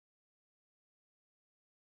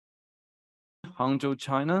Hangzhou,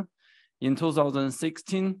 China, in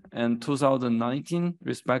 2016 and 2019,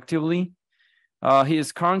 respectively. He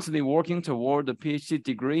is currently working toward a PhD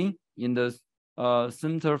degree in the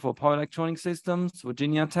Center for Power Electronic Systems,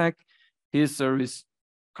 Virginia Tech. His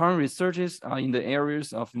current researches are in the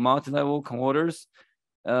areas of multi-level converters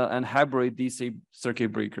and hybrid DC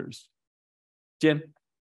circuit breakers. Jian.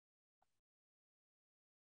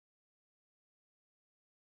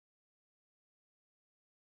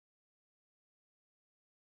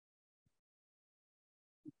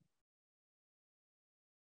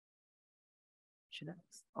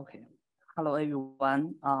 Okay. Hello,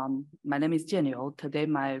 everyone. My name is Jian Liu. Today,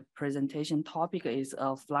 my presentation topic is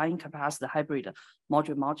a flying capacitor hybrid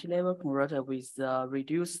module multi-level converter with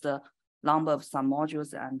reduced number of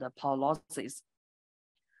submodules and power losses.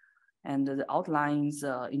 And the outlines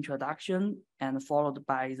introduction and followed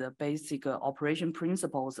by the basic operation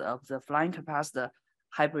principles of the flying capacitor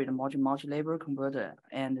hybrid module multi-level converter,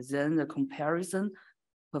 and then the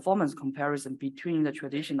performance comparison between the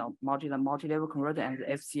traditional modular multi-level converter and the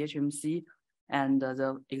FC-HMMC and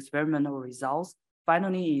the experimental results.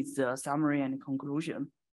 Finally, is the summary and conclusion.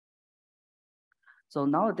 So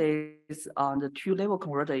nowadays, the two-level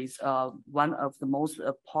converter is one of the most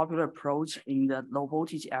popular approach in the low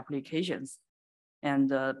voltage applications.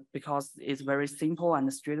 And because it's very simple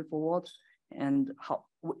and straightforward, and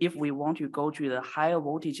if we want to go to the higher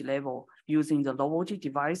voltage level using the low voltage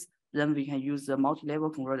device, then we can use the multi-level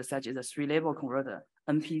converter such as a three-level converter,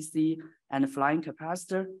 MPC, and flying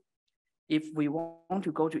capacitor. If we want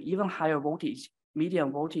to go to even higher voltage,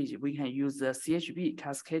 medium voltage, we can use the CHB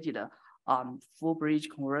cascaded full bridge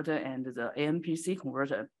converter and the AMPC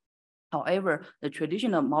converter. However, the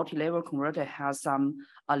traditional multi-level converter has some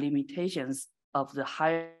limitations of the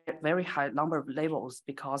very high number of levels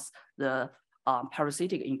because the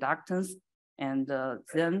parasitic inductance, and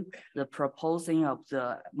then the proposing of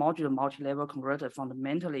the modular multi-level converter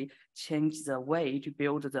fundamentally changed the way to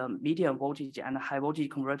build the medium voltage and high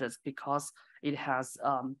voltage converters because it has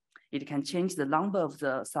it can change the number of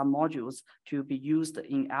the submodules to be used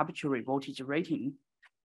in arbitrary voltage rating.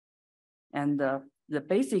 And the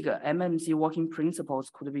basic MMC working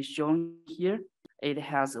principles could be shown here. It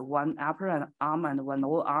has one upper arm and one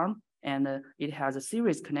lower arm, and it has a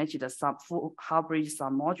series connected full half-bridge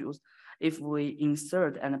submodules. If we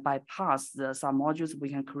insert and bypass the submodules, we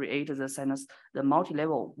can create the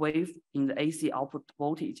multi-level wave in the AC output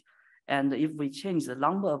voltage. And if we change the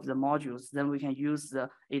number of the modules, then we can use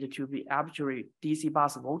it to be arbitrary DC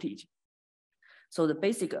bus voltage. So the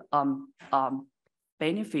basic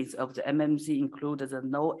benefits of the MMC include the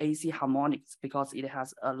no AC harmonics because it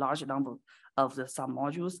has a large number of the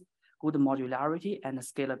submodules, good modularity and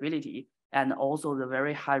scalability, and also the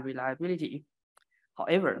very high reliability.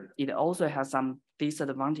 However, it also has some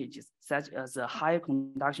disadvantages, such as a higher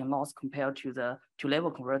conduction loss compared to the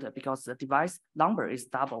two-level converter because the device number is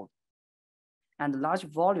doubled. And large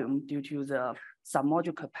volume due to the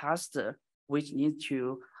submodule capacitor, which needs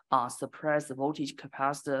to suppress the voltage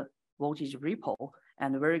capacitor voltage ripple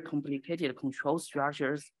and very complicated control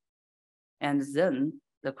structures. And then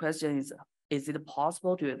the question is it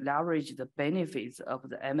possible to leverage the benefits of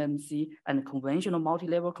the MMC and conventional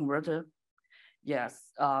multi-level converter? Yes,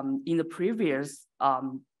 in the previous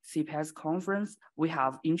CPES conference, we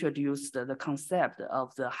have introduced the concept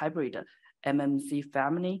of the hybrid MMC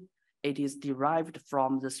family. It is derived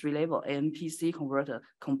from the three-level AMPC converter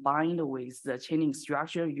combined with the chaining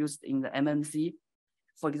structure used in the MMC.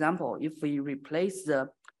 For example, if we replace the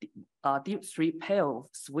deep three pair of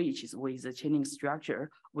switches with the chaining structure,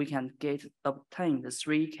 we can obtain the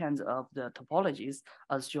three kinds of the topologies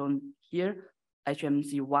as shown here,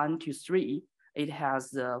 HMMC 1 to 3. It has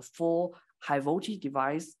the four high voltage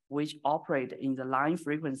device which operate in the line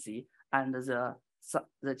frequency and the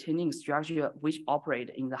chaining structure which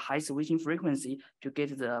operate in the high switching frequency to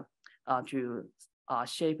get the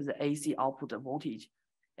shape the AC output voltage.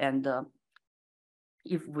 And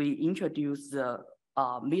if we introduce the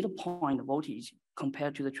midpoint voltage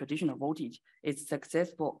compared to the traditional voltage, it's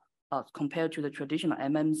successful. Compared to the traditional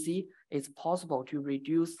MMC, it's possible to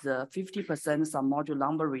reduce the 50% submodule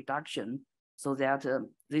number reduction so that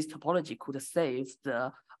this topology could save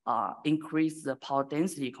the increase the power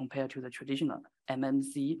density compared to the traditional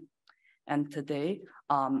MMC. And today,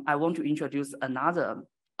 I want to introduce another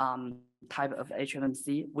type of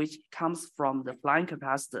HMMC, which comes from the flying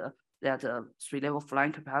capacitor, that three-level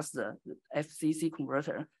flying capacitor, FCC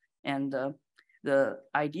converter. And the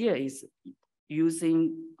idea is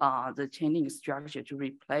using the chaining structure to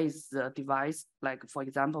replace the device, like for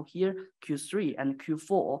example here, Q3 and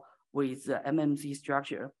Q4 with the MMC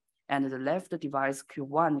structure. And the left device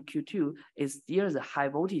Q1, Q2 is still the high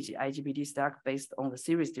voltage IGBT stack based on the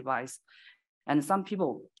series device. And some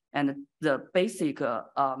people, and the basic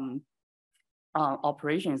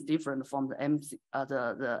operation is different from the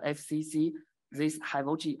FCC. This high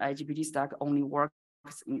voltage IGBT stack only works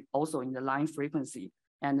also in the line frequency.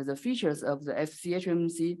 And the features of the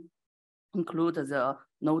FC-HMMC include the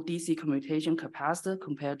no DC commutation capacitor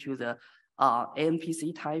compared to the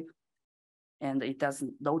AMPC type. And it does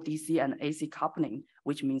no DC and AC coupling,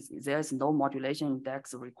 which means there is no modulation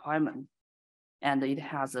index requirement. And it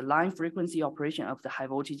has a line frequency operation of the high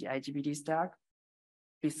voltage IGBT stack.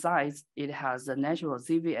 Besides, it has the natural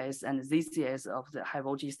ZVS and ZCS of the high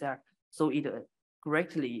voltage stack. So it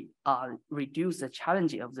greatly reduce the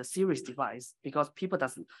challenge of the series device because people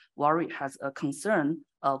doesn't worry, has a concern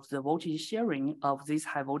of the voltage sharing of this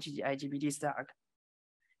high voltage IGBT stack.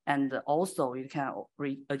 And also it can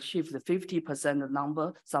achieve the 50%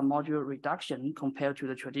 number submodule reduction compared to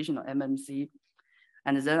the traditional MMC.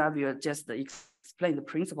 And then I will just explain the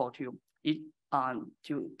principle to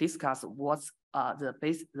discuss what's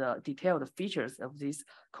the detailed features of this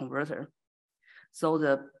converter. So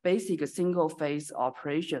the basic single phase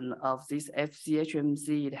operation of this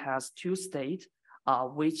FC-HMMC, it has two states,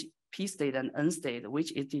 which P state and N state,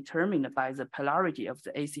 which is determined by the polarity of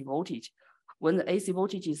the AC voltage. When the AC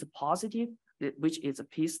voltage is positive, which is a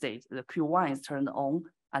P state, the Q1 is turned on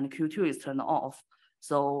and Q2 is turned off.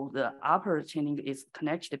 So the upper chaining is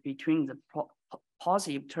connected between the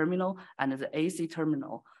positive terminal and the AC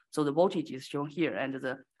terminal. So the voltage is shown here, and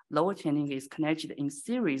the lower chaining is connected in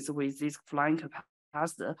series with this flying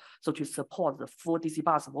capacitor. So to support the full DC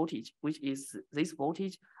bus voltage, which is this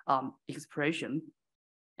voltage expression.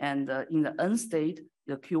 And in the N state,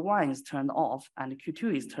 the Q1 is turned off and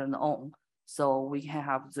Q2 is turned on. So we can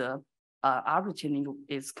have the upper chaining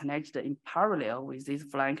is connected in parallel with this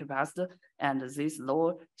flying capacitor, and this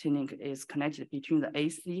lower chaining is connected between the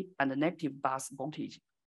AC and the negative bus voltage.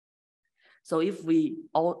 So if we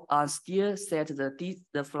all still set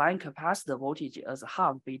the flying capacitor voltage as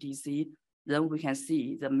half VDC, then we can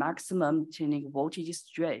see the maximum chaining voltage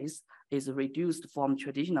stress is reduced from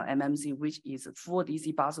traditional MMC, which is full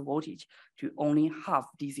DC bus voltage, to only half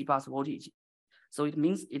DC bus voltage. So it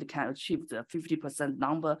means it can achieve the 50%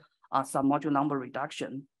 number submodule number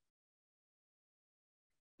reduction.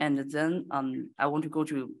 And then I want to go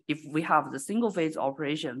to, if we have the single phase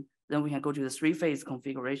operation, then we can go to the three-phase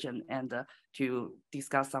configuration and to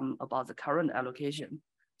discuss some about the current allocation.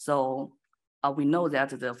 So we know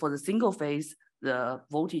that for the single phase, the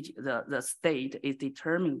voltage, the state is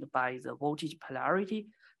determined by the voltage polarity.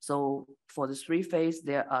 So for the three-phase,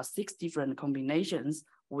 there are 6 different combinations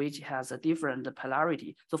which has a different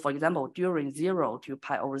polarity. So for example, during 0 to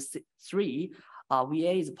pi/3,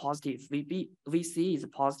 VA is positive, VC is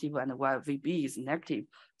positive, and while VB is negative.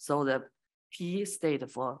 So the P state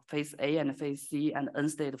for phase A and phase C, and N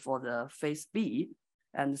state for the phase B.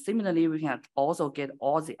 And similarly, we can also get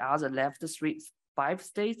all the other left 5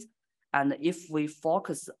 states. And if we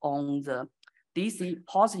focus on the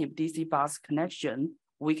positive DC bus connection,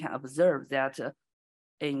 we can observe that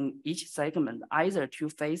in each segment, either 2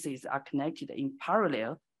 phases are connected in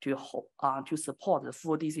parallel to support the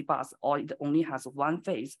full DC bus, or it only has 1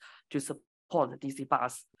 phase to support the DC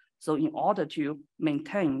bus. So in order to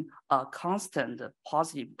maintain a constant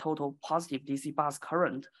total positive DC bus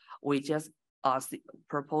current, we just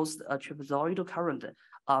proposed a trapezoidal current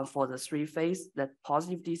for the 3-phase, that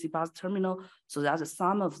positive DC bus terminal, so that the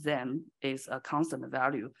sum of them is a constant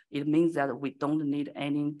value. It means that we don't need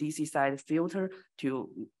any DC side filter to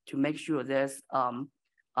make sure there's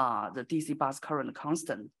the DC bus current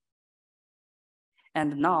constant.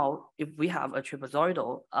 And now, if we have a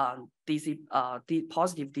trapezoidal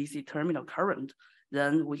positive DC terminal current,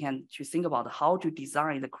 then we can think about how to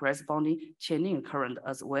design the corresponding chaining current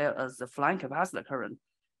as well as the flying capacitor current.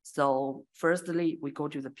 So firstly, we go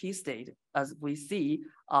to the P state. As we see,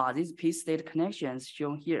 these P state connections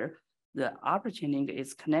shown here, the upper chaining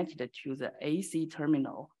is connected to the AC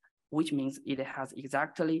terminal, which means it has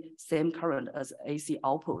exactly same current as AC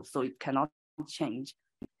output, so it cannot change.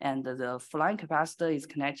 And the flying capacitor is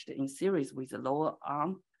connected in series with the lower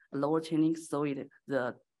arm, lower chaining, so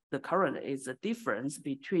the current is the difference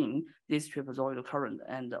between this trapezoidal current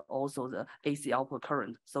and also the AC output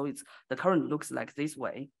current. So the current looks like this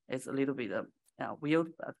way. It's a little bit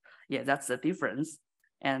weird, but yeah, that's the difference.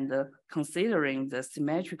 And considering the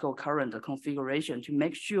symmetrical current configuration to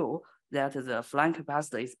make sure that the flying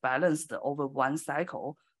capacitor is balanced over 1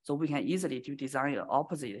 cycle, so we can easily design an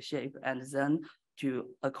opposite shape, and then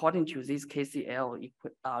according to this KCL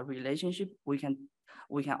relationship, we can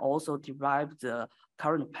also derive the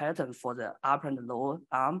current pattern for the upper and lower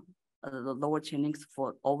arm, the lower chainings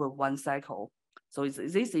for over one cycle. So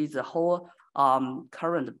this is the whole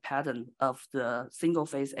current pattern of the single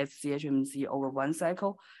phase FC-HMMC over one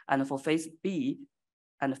cycle. And for phase B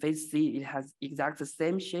and phase C, it has exact the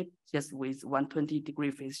same shape, just with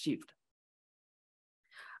 120-degree phase shift.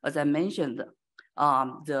 As I mentioned,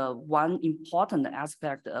 the one important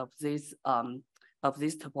aspect of this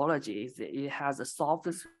topology is it has a soft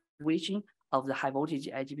switching of the high voltage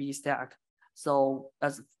IGBT stack. So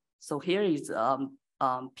here is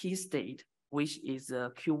P state, which is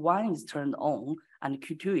Q1 is turned on and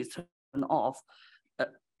Q2 is turned off.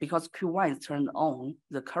 Because Q1 is turned on,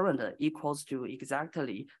 the current equals to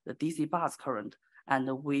exactly the DC bus current. And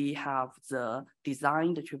we have the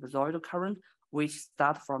designed trapezoidal current, which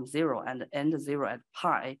start from 0 and end 0 at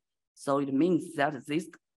pi. So it means that this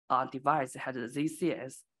device has a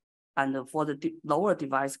ZCS. And for the lower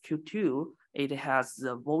device Q2, it has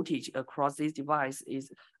the voltage across this device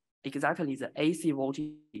is exactly the AC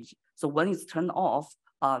voltage. So when it's turned off,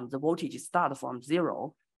 the voltage starts from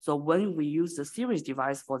 0. So when we use the series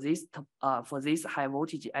device for this high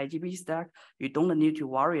voltage IGBT stack, you don't need to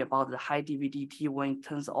worry about the high DVDT when it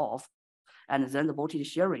turns off. And then the voltage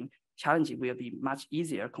sharing challenge will be much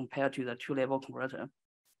easier compared to the two-level converter.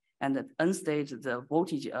 And the end state, the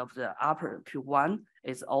voltage of the upper Q1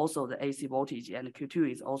 is also the AC voltage, and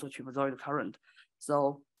Q2 is also trapezoidal current.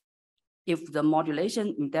 So if the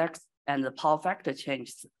modulation index and the power factor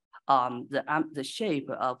changes, the shape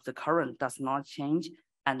of the current does not change,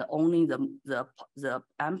 and only the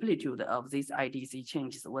amplitude of this IDC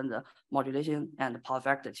changes when the modulation and the power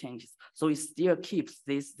factor changes. So it still keeps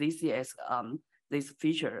this ZCS this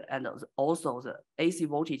feature, and also the AC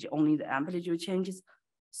voltage, only the amplitude changes.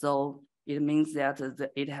 So it means that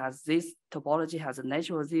it has this topology has a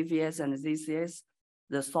natural ZVS and ZCS,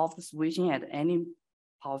 the soft switching at any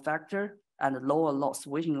power factor, and lower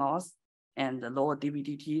switching loss, and the lower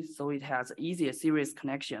DVDT. So it has easier series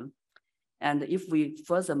connection. And if we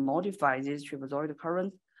further modify this trapezoidal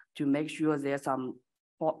current to make sure there's some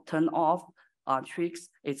turn off tricks,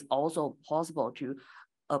 it's also possible to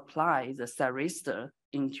apply the thyristor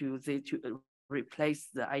to replace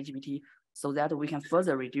the IGBT, so that we can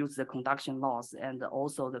further reduce the conduction loss and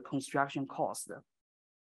also the construction cost.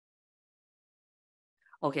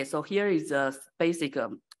 Okay, so here is a basic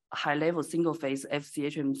high-level single-phase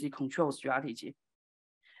FC-HMMC control strategy.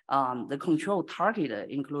 The control target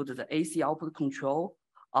includes the AC output control,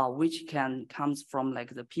 which comes from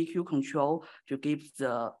like the PQ control to give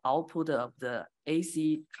the output of the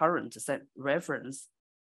AC current set reference.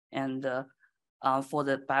 And for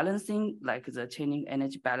the balancing, like the chaining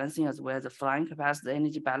energy balancing as well as the flying capacitor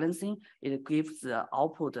energy balancing, it gives the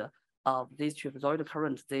output of this trapezoidal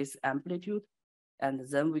current, this amplitude. And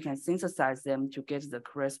then we can synthesize them to get the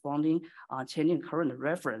corresponding chaining current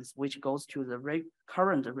reference, which goes to the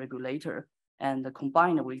current regulator. And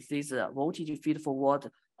combined with this voltage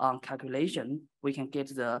feed-forward calculation, we can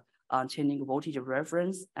get the chaining voltage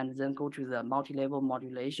reference, and then go to the multi-level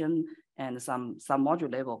modulation and some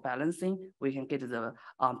submodule level balancing. We can get the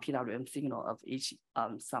PWM signal of each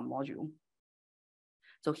submodule.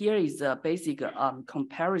 So here is a basic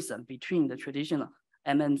comparison between the traditional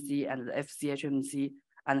MMC and the FC-HMMC.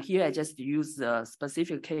 And here I just use the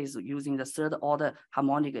specific case using the third order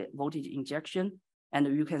harmonic voltage injection. And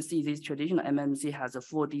you can see this traditional MMC has a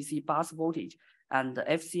full DC bus voltage, and the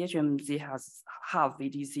FC-HMMC has half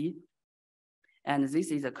VDC. And this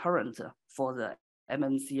is the current for the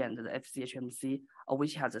MMC and the FC-HMMC,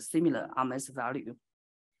 which has a similar RMS value.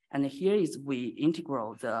 And here is we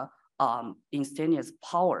integral the instantaneous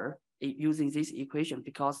power using this equation,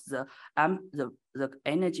 because the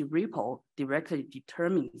energy ripple directly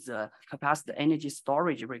determines the capacitor energy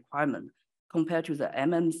storage requirement. Compared to the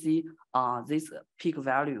MMC, this peak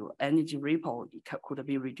value energy ripple could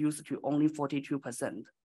be reduced to only 42%.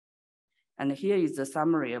 And here is the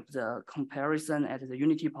summary of the comparison at the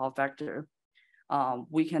unity power factor.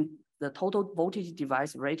 The total voltage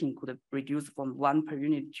device rating could reduce from 1 per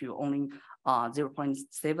unit to only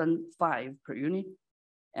 0.75 per unit.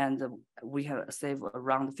 And we have saved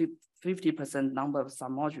around 50% number of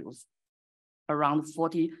submodules, around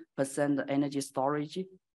 40% energy storage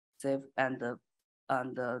saved, and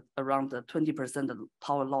around 20% of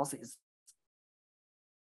power losses.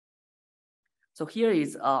 So here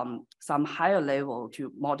is some higher level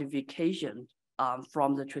to modification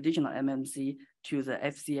from the traditional MMC to the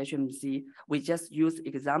FC-HMMC. We just use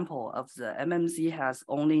example of the MMC has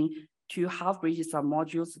only 2 half-bridge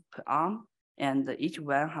submodules per arm, And each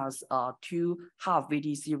one has 2 half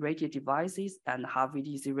VDC rated devices and half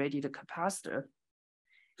VDC rated capacitor.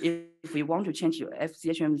 If we want to change your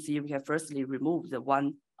FC-HMMC, we can firstly remove the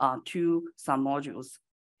 2 submodules,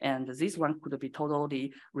 and this one could be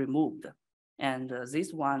totally removed. And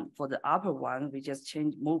this one, for the upper one, we just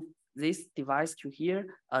move this device to here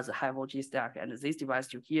as a high voltage stack, and this device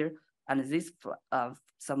to here, and this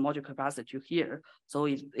submodule capacitor to here. So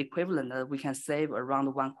it's equivalent, we can save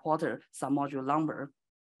around 1/4 submodule number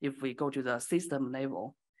if we go to the system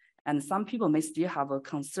level. And some people may still have a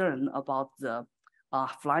concern about the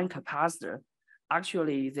flying capacitor.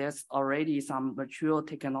 Actually, there's already some mature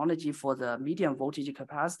technology for the medium voltage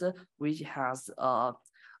capacitor, which has a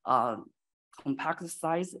compact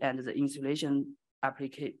size and the insulation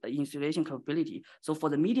capability. So for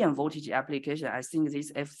the medium voltage application, I think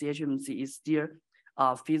this FC-HMMC is still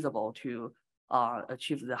feasible to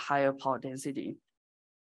achieve the higher power density.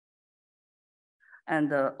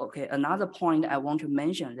 And okay, another point I want to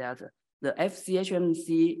mention that the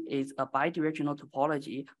FC-HMMC is a bidirectional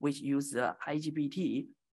topology which uses IGBT.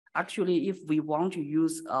 Actually, if we want to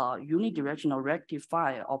use a unidirectional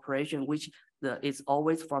rectifier operation, which is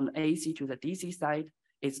always from AC to the DC side,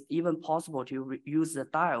 it's even possible to use the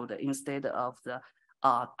diode instead of the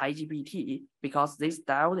IGBT, because this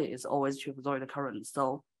diode is always trapezoid current.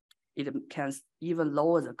 So it can even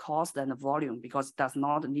lower the cost and the volume because it does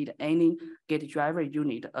not need any gate driver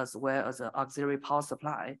unit as well as an auxiliary power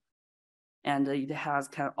supply. And it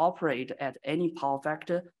can operate at any power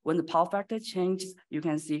factor. When the power factor changes, you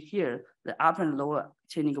can see here, the upper and lower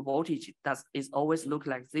changing voltage is always look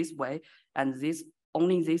like this way. And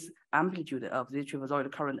only this amplitude of the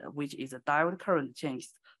trapezoid current, which is a diode current,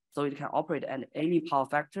 changes. So it can operate at any power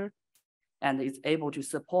factor, and it's able to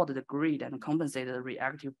support the grid and compensate the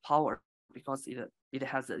reactive power because it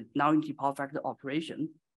has a non-unity power factor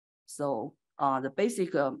operation. So the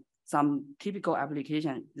basic some typical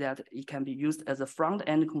application that it can be used as a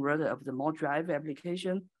front-end converter of the mod drive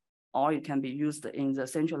application, or it can be used in the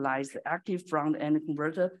centralized active front-end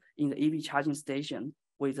converter in the EV charging station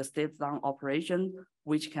with a step-down operation,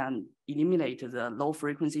 which can eliminate the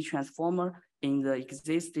low-frequency transformer in the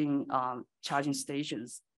existing charging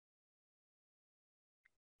stations.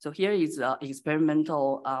 So here is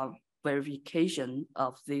experimental verification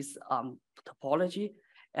of this topology.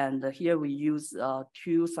 And here we use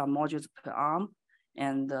 2 submodules per arm,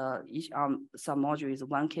 and each submodule is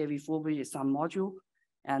 1 kV full bridge submodule.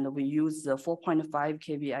 And we use the 4.5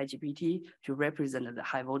 kV IGBT to represent the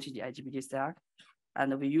high voltage IGBT stack.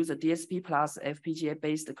 And we use a DSP plus FPGA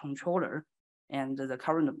based controller and the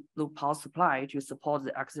current loop power supply to support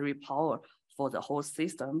the auxiliary power for the whole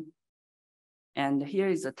system. And here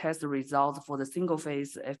is the test results for the single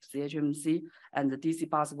phase FC-HMMC, and the DC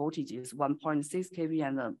bus voltage is 1.6 kV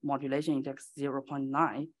and the modulation index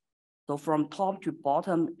 0.9. So from top to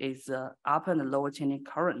bottom is the upper and lower changing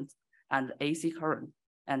current and AC current.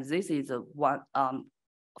 And this is a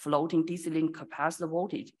floating DC link capacitor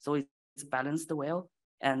voltage. So it's balanced well.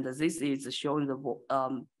 And this is showing the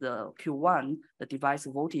Q1, the device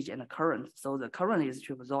voltage and the current. So the current is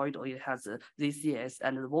trapezoidal, it has a ZCS,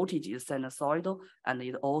 and the voltage is sinusoidal, and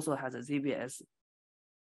it also has a ZVS.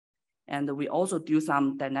 And we also do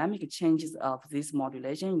some dynamic changes of this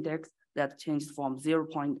modulation index that changes from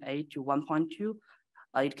 0.8 to 1.2.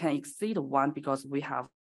 It can exceed 1 because we have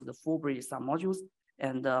the full bridge submodules.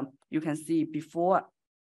 And you can see before,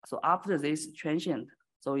 so after this transient,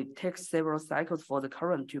 so it takes several cycles for the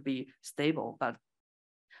current to be stable, but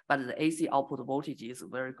the AC output voltage is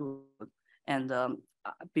very good. And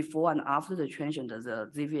before and after the transient,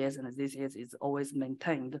 the ZVS and the ZCS is always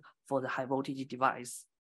maintained for the high voltage device.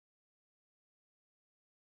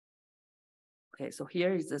 Okay, so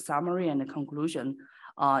here is the summary and the conclusion.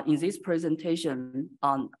 In this presentation,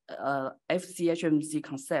 FC-HMMC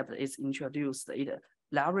concept is introduced. It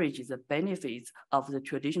leverages the benefits of the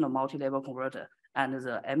traditional multi-level converter and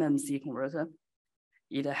the MMC converter.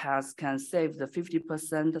 It can save the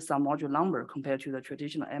 50% submodule number compared to the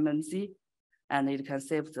traditional MMC, and it can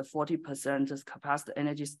save the 40% capacitor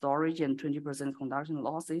energy storage and 20% conduction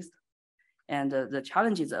losses. And the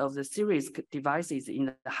challenges of the series devices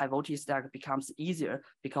in the high voltage stack becomes easier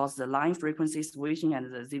because the line frequency switching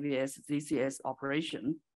and the ZVS, ZCS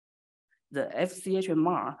operation. The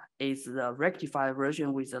FC-HMMR is the rectifier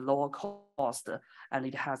version with a lower cost, and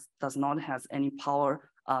it does not have any power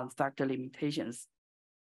factor limitations.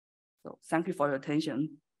 So thank you for your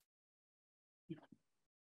attention.